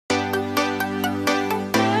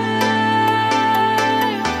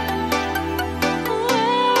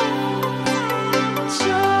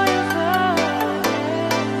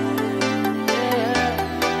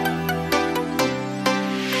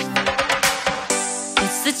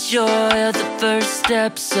joy of the first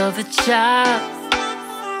steps of a child.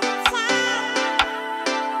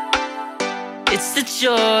 It's the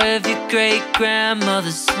joy of your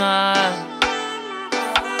great-grandmother's smile.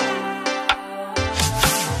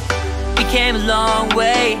 We came a long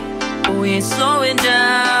way, but we ain't slowing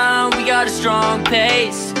down. We got a strong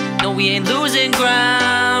pace, no, we ain't losing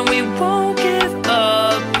ground. We won't give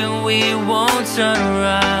up and we won't turn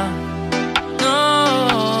around.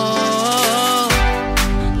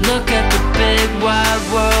 Look at the big wide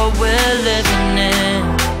world we're living in.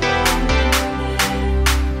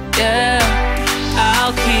 Yeah,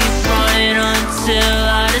 I'll keep running until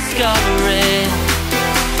I discover it.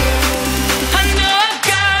 I know I've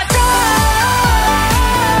got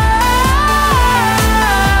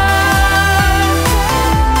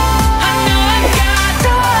I know I've got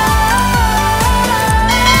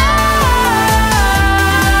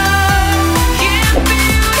can't be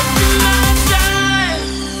wasting my time.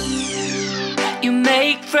 You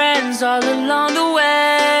make friends all along the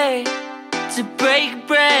way, to break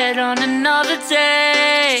bread on another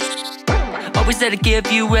day. Always there to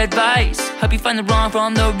give you advice, help you find the wrong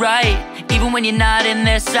from the right. Even when you're not in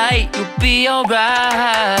their sight, you'll be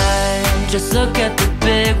alright. Just look at the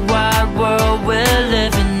big wide world we're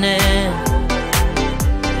living in.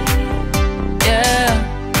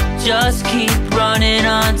 Yeah, just keep running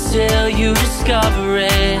until you discover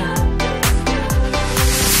it.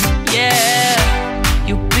 Yeah,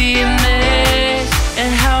 you'll be amazed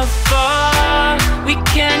at how far we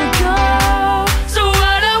can go. So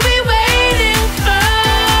what are we waiting for?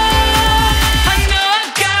 I know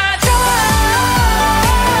I've got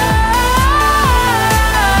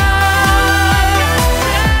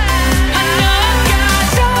I know I've got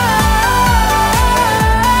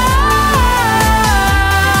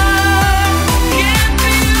can't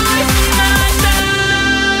be wasting my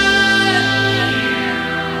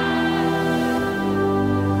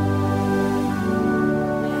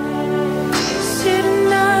City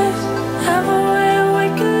nights have a way of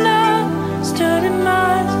waking up, starting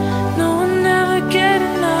minds, no one ever get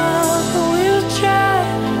enough. But we'll try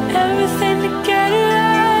everything to get it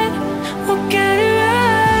right, we'll get it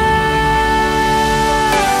right.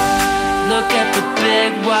 Look at the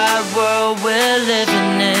big wide world we're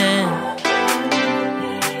living in.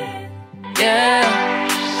 Yeah,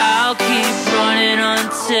 I'll keep running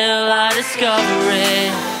until I discover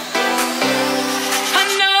it. I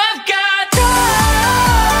know I've got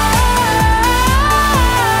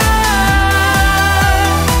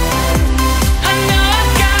I know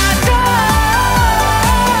I've got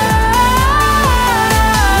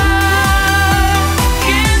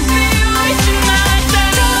can't be wasting my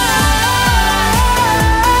time.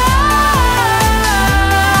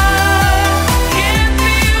 Can't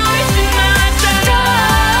be wasting my time.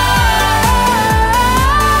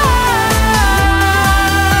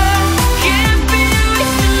 Can't be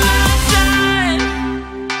wasting my time.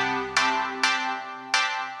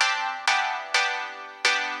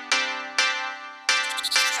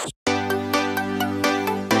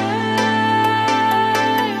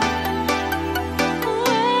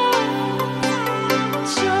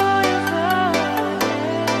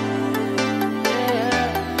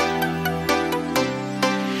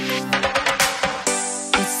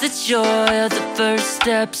 It's the joy of the first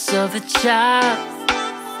steps of a child.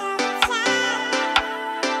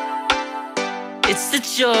 It's the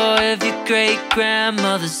joy of your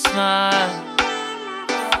great-grandmother's smile.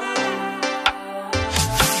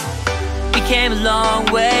 We came a long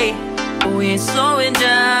way, but we ain't slowing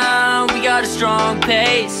down. We got a strong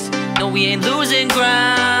pace, no, we ain't losing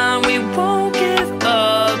ground. We won't give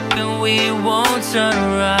up and we won't turn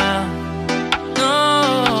around. No,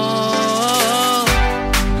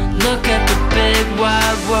 look at the big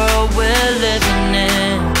wide world we're living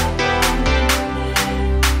in.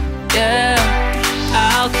 Yeah,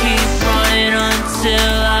 I'll keep running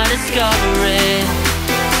until I discover it.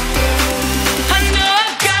 I know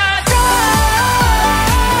I've got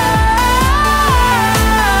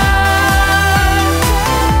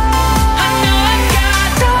I know I've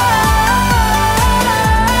got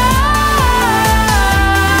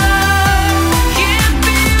can't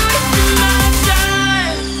be wasting my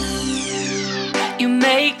time. You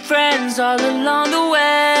make friends all along the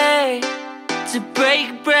way, to break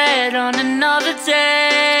bread on another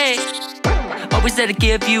day. Always there to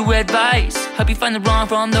give you advice, help you find the wrong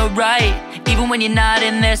from the right. Even when you're not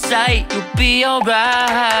in their sight, you'll be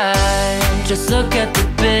alright. Just look at the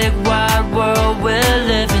big wide world we're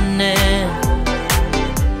living in.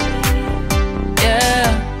 Yeah,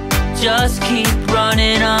 just keep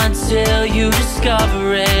running until you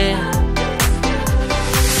discover it.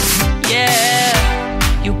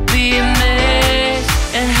 Yeah, you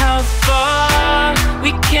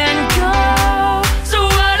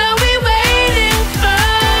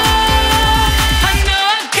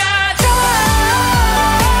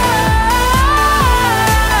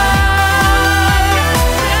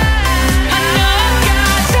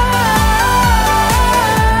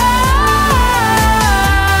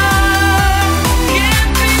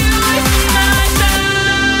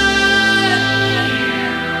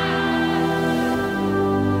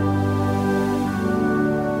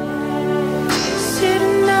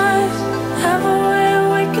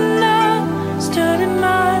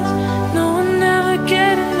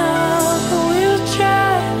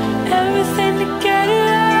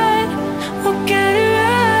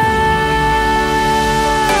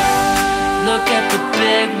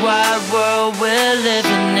world we're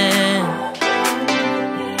living in.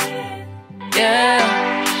 Yeah,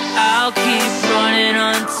 I'll keep running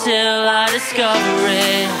until I discover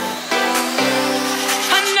it.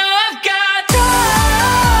 I know I've got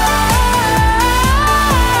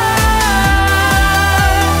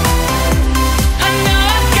I know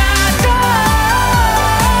I've got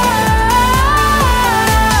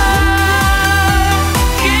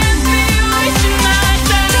can't be wasting my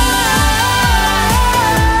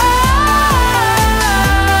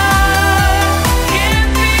can't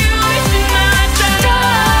be wasting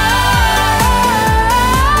my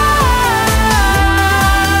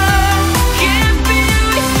can't be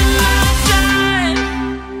wasting my time.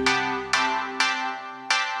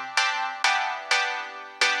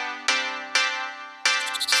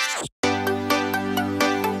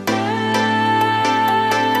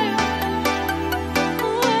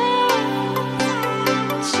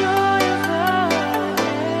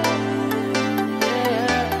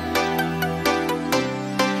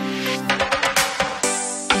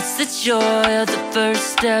 It's the joy of the first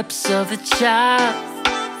steps of a child.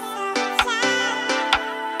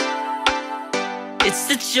 It's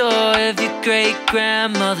the joy of your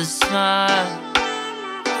great-grandmother's smile.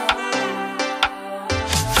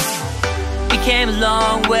 We came a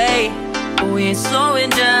long way, but we ain't slowing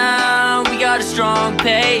down. We got a strong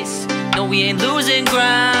pace, no, we ain't losing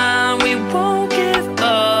ground. We won't give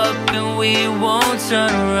up and we won't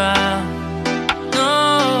turn around. No,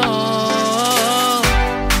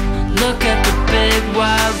 look at the big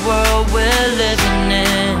wide world we're living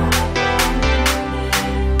in.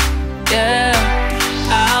 Yeah,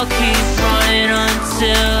 I'll keep running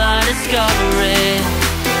until I discover it.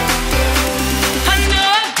 I know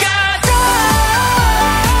I've got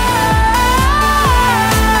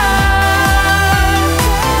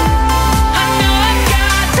I know I've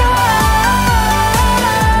got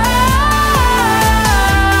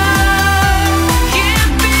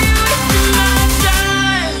can't be wasting my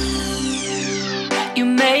time. You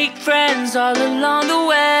make friends all along the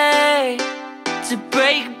way to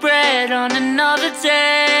break bread on another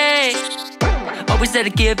day. Always there to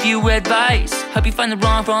give you advice, help you find the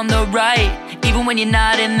wrong from the right. Even when you're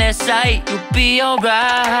not in their sight, you'll be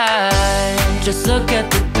alright. Just look at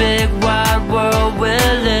the big wide world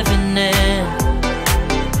we're living in.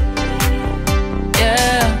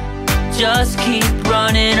 Yeah, just keep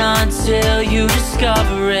running until you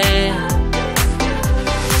discover it.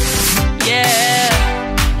 Yeah,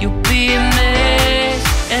 you'll be amazed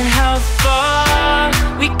at how far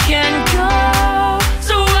we can go.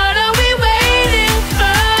 So what are we waiting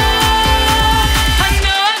for? I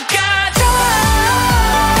know I've got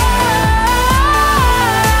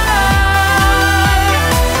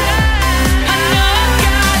I know I've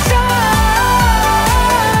got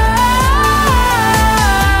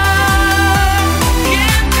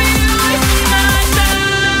can't be wasting my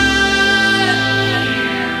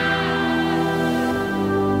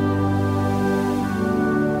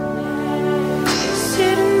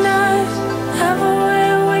City nights have a way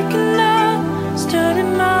of waking up,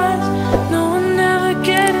 starting minds, no one ever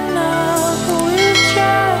get enough. But we'll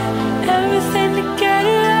try everything to get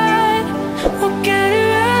it right, we'll get it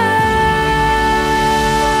right.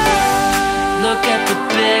 Look at the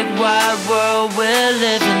big wide world we're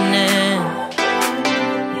living in.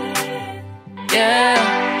 Yeah,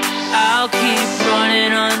 I'll keep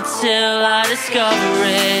running until I discover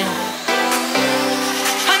it.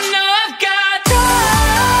 I know I've got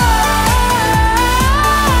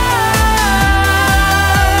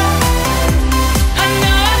I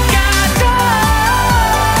know I've got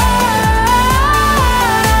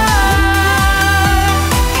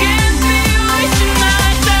can't be wasting my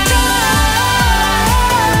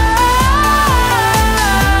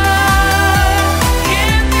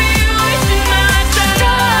can't be wasting my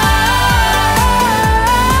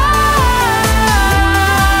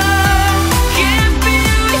can't be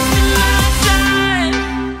wasting my time.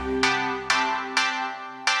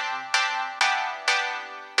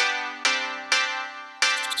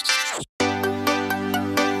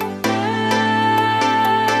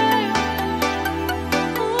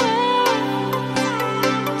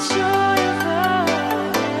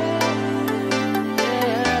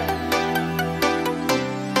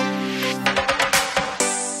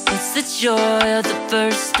 It's the joy of the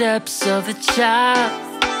first steps of a child.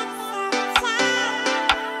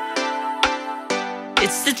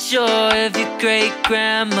 It's the joy of your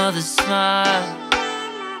great-grandmother's smile.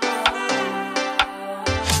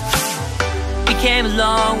 We came a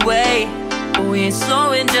long way, but we ain't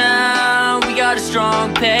slowing down. We got a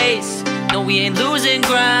strong pace, no, we ain't losing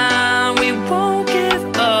ground. We won't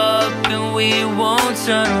give up and we won't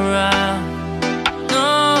turn around.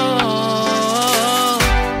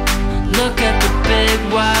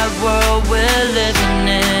 wide world we're living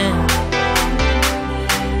in.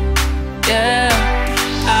 Yeah,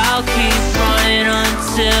 I'll keep running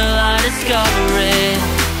until I discover it.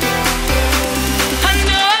 I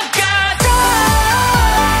know I've got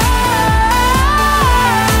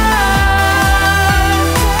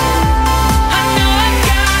I know I've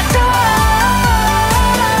got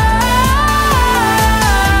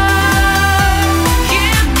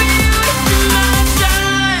can't be wasting my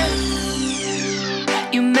time.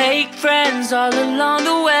 You make friends all along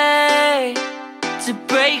the way to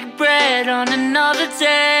break bread on another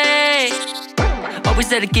day. Always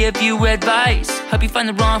there to give you advice, help you find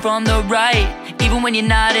the wrong from the right. Even when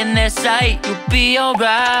you're not in their sight, you'll be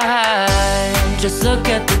alright. Just look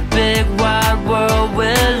at the big wide world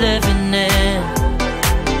we're living in.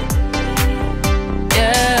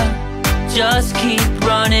 Yeah, just keep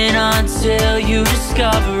running until you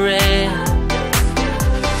discover it.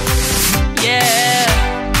 Yeah,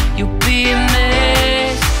 you'll be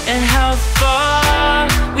amazed at how far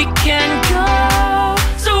we can go.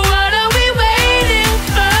 So what are we waiting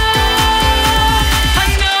for? I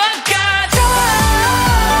know I've got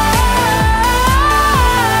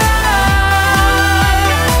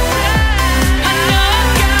I know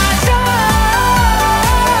I've got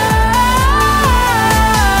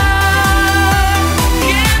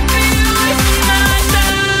can't be wasting my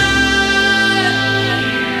time.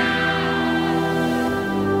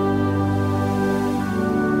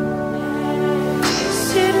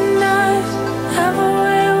 City nights have a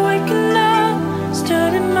way of waking up,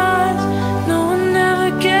 starting minds, no one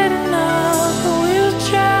ever get enough. But we'll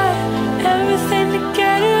try everything to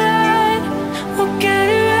get it right, we'll get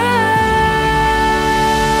it right.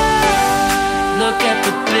 Look at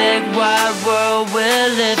the big wide world we're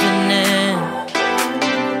living in.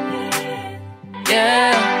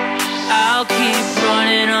 Yeah, I'll keep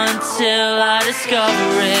running until I discover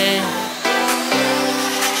it.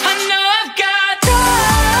 I know I've got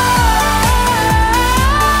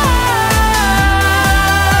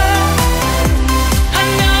I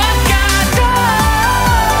know I've got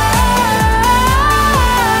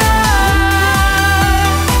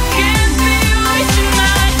can't be wasting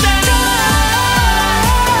my time.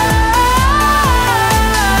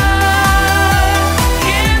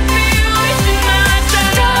 Can't be wasting my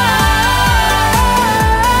time.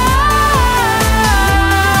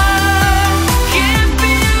 Can't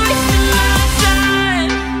be wasting my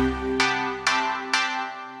time.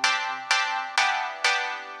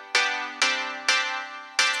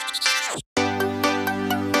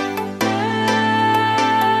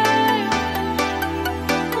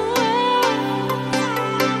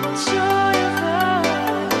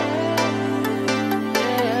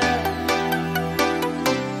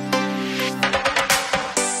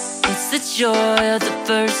 It's the joy of the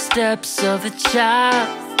first steps of a child.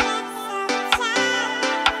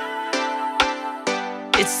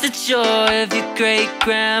 It's the joy of your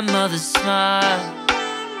great-grandmother's smile.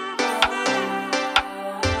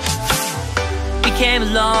 We came a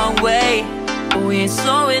long way, but we ain't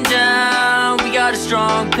slowing down. We got a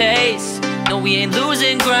strong pace, no, we ain't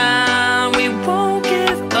losing ground. We won't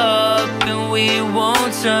give up and we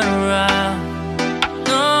won't turn around.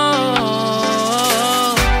 No,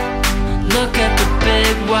 look at the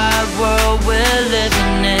big wide world we're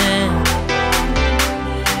living in.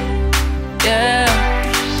 Yeah,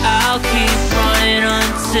 I'll keep running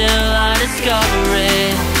until I discover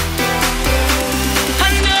it. I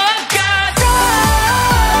know I've got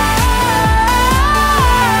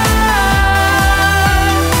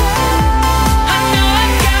I know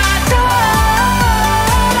I've got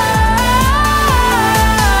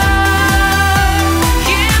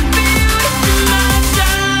can't be wasting my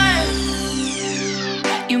time.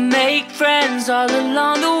 You make friends all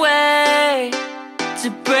along the way to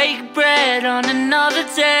break bread on another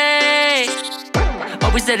day.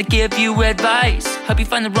 Always there to give you advice, help you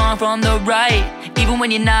find the wrong from the right. Even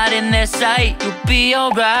when you're not in their sight, you'll be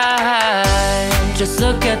alright. Just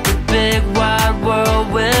look at the big wide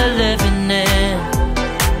world we're living in.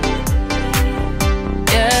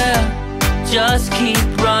 Yeah, just keep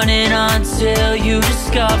running until you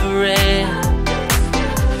discover it.